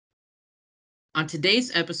On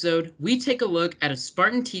today's episode, we take a look at a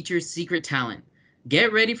Spartan teacher's secret talent,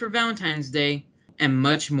 get ready for Valentine's Day, and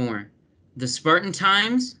much more. The Spartan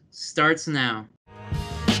Times starts now.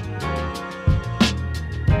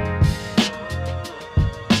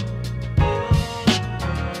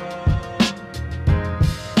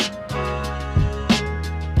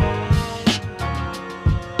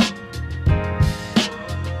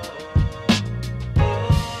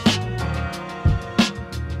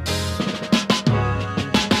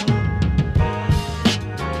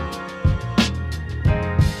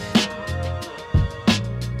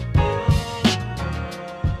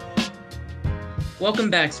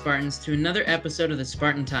 Welcome back, Spartans, to another episode of the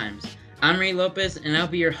Spartan Times. I'm Ray Lopez, and I'll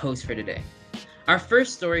be your host for today. Our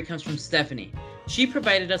first story comes from Stephanie. She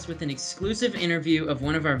provided us with an exclusive interview of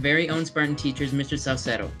one of our very own Spartan teachers, Mr.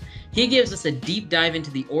 Salcedo. He gives us a deep dive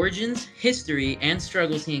into the origins, history, and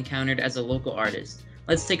struggles he encountered as a local artist.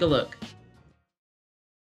 Let's take a look.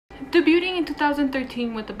 Debuting in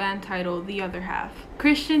 2013 with the band title The Other Half,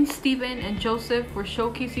 Christian, Steven, and Joseph were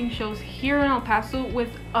showcasing shows here in El Paso with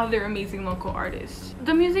other amazing local artists.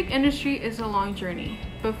 The music industry is a long journey,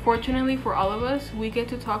 but fortunately for all of us, we get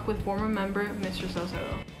to talk with former member Mr.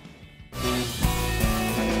 Salcedo.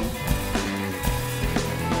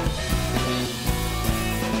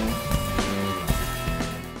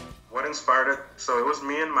 What inspired it? So it was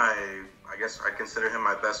me and I guess I consider him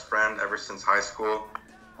my best friend ever since high school.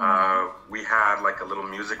 We had like a little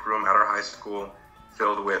music room at our high school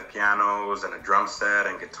filled with pianos and a drum set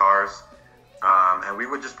and guitars. And we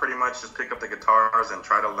would just pretty much just pick up the guitars and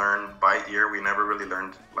try to learn by ear. We never really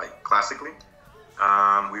learned like classically.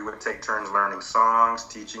 We would take turns learning songs,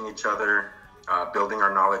 teaching each other, building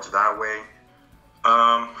our knowledge that way.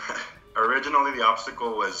 Originally the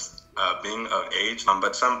obstacle was being of age,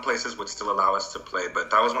 but some places would still allow us to play. But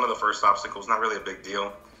that was one of the first obstacles, not really a big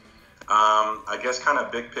deal. I guess kind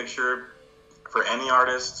of big picture for any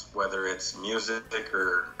artist, whether it's music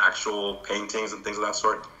or actual paintings and things of that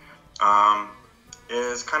sort,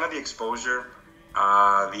 is kind of the exposure,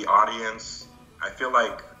 the audience. I feel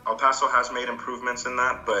like El Paso has made improvements in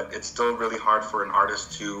that, but it's still really hard for an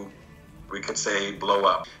artist to, we could say, blow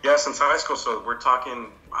up. Yeah, since high school, so we're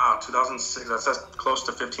talking, 2006, that's close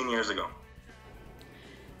to 15 years ago.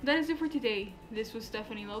 That is it for today. This was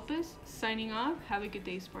Stephanie Lopez, signing off. Have a good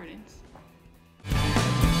day, Spartans.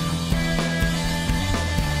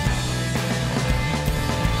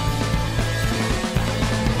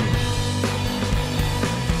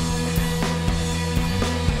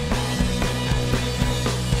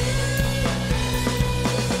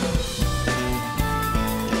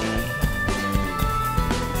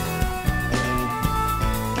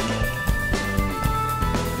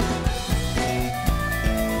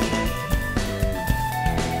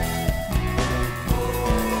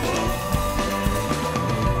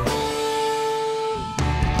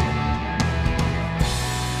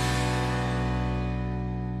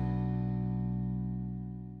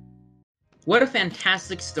 What a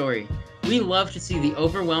fantastic story. We love to see the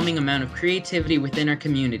overwhelming amount of creativity within our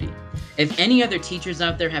community. If any other teachers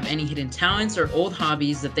out there have any hidden talents or old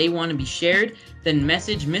hobbies that they want to be shared, then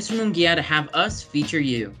message Mr. Munguia to have us feature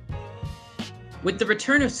you. With the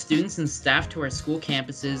return of students and staff to our school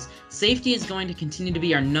campuses, safety is going to continue to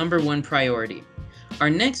be our #1 priority. Our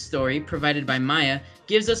next story, provided by Maya,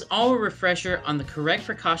 gives us all a refresher on the correct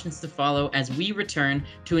precautions to follow as we return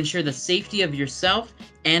to ensure the safety of yourself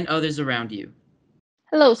and others around you.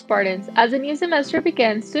 Hello, Spartans. As the new semester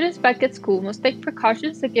begins, students back at school must take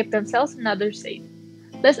precautions to keep themselves and others safe.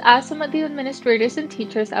 Let's ask some of the administrators and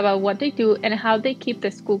teachers about what they do and how they keep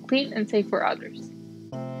the school clean and safe for others.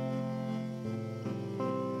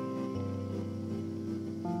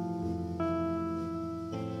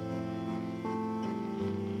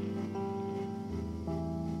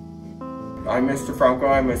 I'm Mr. Franco.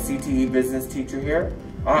 I'm a CTE business teacher here.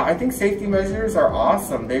 I think safety measures are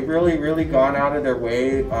awesome. They've really gone out of their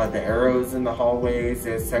way. The arrows in the hallways,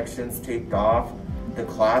 there's sections taped off. The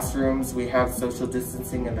classrooms, we have social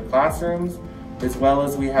distancing in the classrooms, as well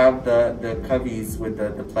as we have the coveys with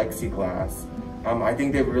the plexiglass. I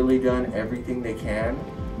think they've really done everything they can.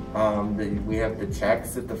 We have the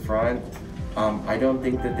checks at the front. I don't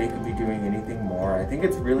think that they could be doing anything more. I think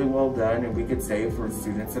it's really well done, and we could say for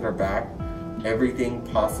students that are back, everything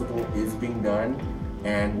possible is being done,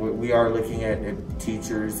 and we are looking at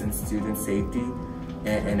teachers and student safety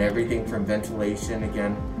and everything from ventilation.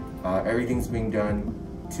 Again, everything's being done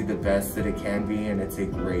to the best that it can be, and it's a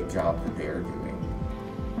great job that they are doing.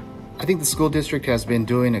 I think the school district has been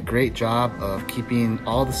doing a great job of keeping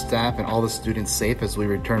all the staff and all the students safe as we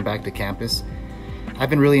return back to campus. I've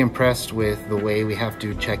been really impressed with the way we have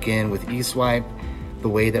to check in with eSwipe, the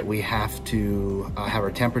way that we have to have our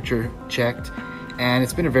temperature checked, and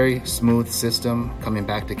it's been a very smooth system coming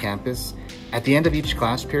back to campus. At the end of each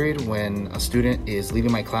class period, when a student is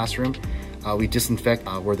leaving my classroom, we disinfect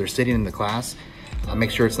where they're sitting in the class, make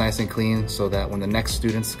sure it's nice and clean so that when the next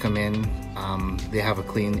students come in, they have a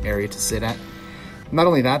clean area to sit at. Not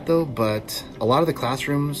only that though, but a lot of the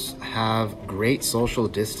classrooms have great social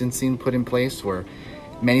distancing put in place where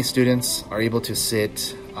many students are able to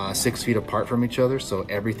sit 6 feet apart from each other, so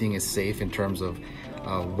everything is safe in terms of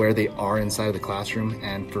where they are inside of the classroom.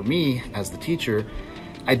 And for me, as the teacher,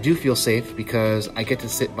 I do feel safe because I get to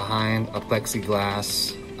sit behind a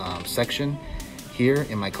plexiglass section here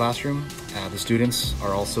in my classroom. The students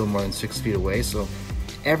are also more than 6 feet away, so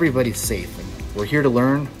everybody's safe. And we're here to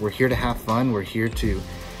learn, we're here to have fun, we're here to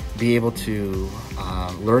be able to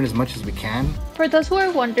learn as much as we can. For those who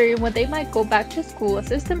are wondering when they might go back to school,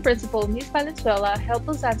 Assistant Principal Ms. Valenzuela helped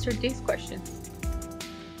us answer these questions.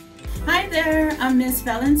 Hi there, I'm Ms.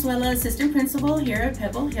 Valenzuela, Assistant Principal here at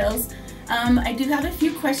Pebble Hills. I do have a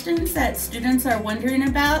few questions that students are wondering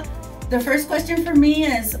about. The first question for me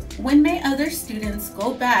is, when may other students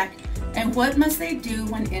go back and what must they do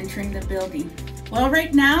when entering the building? Well,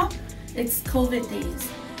 right now, it's COVID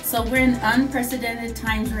days. So we're in unprecedented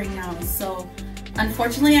times right now. So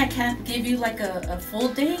unfortunately, I can't give you like a full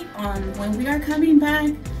date on when we are coming back.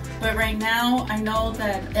 But right now, I know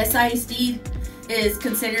that SISD is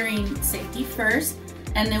considering safety first.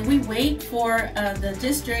 And then we wait for the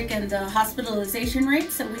district and the hospitalization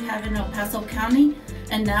rates that we have in El Paso County.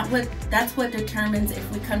 And that's what determines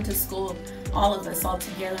if we come to school, all of us all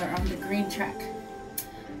together on the green track.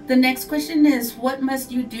 The next question is, what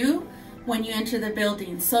must you do when you enter the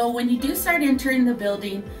building? So when you do start entering the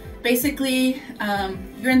building, basically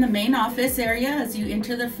you're in the main office area as you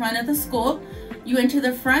enter the front of the school. You enter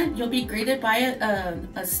the front, you'll be greeted by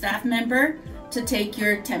a staff member to take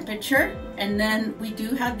your temperature, and then we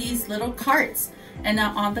do have these little carts, and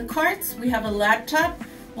now on the carts we have a laptop.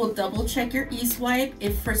 We'll double check your eSwipe.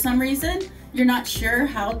 If for some reason you're not sure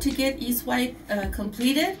how to get eSwipe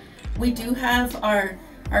completed, we do have our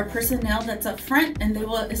personnel that's up front and they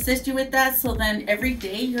will assist you with that, so then every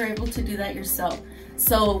day you're able to do that yourself.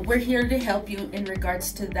 So we're here to help you in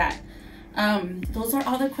regards to that. Those are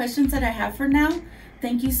all the questions that I have for now.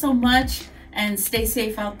 Thank you so much and stay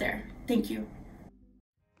safe out there. Thank you.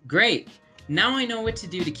 Great! Now I know what to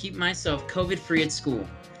do to keep myself COVID-free at school.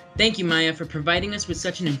 Thank you, Maya, for providing us with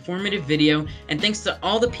such an informative video, and thanks to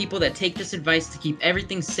all the people that take this advice to keep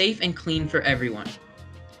everything safe and clean for everyone.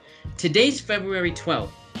 Today's February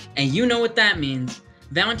 12th, and you know what that means.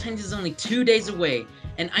 Valentine's is only 2 days away,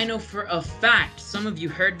 and I know for a fact some of you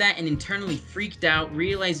heard that and internally freaked out,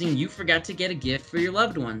 realizing you forgot to get a gift for your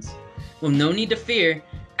loved ones. Well, no need to fear.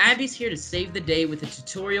 Abby's here to save the day with a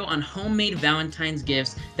tutorial on homemade Valentine's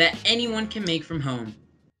gifts that anyone can make from home.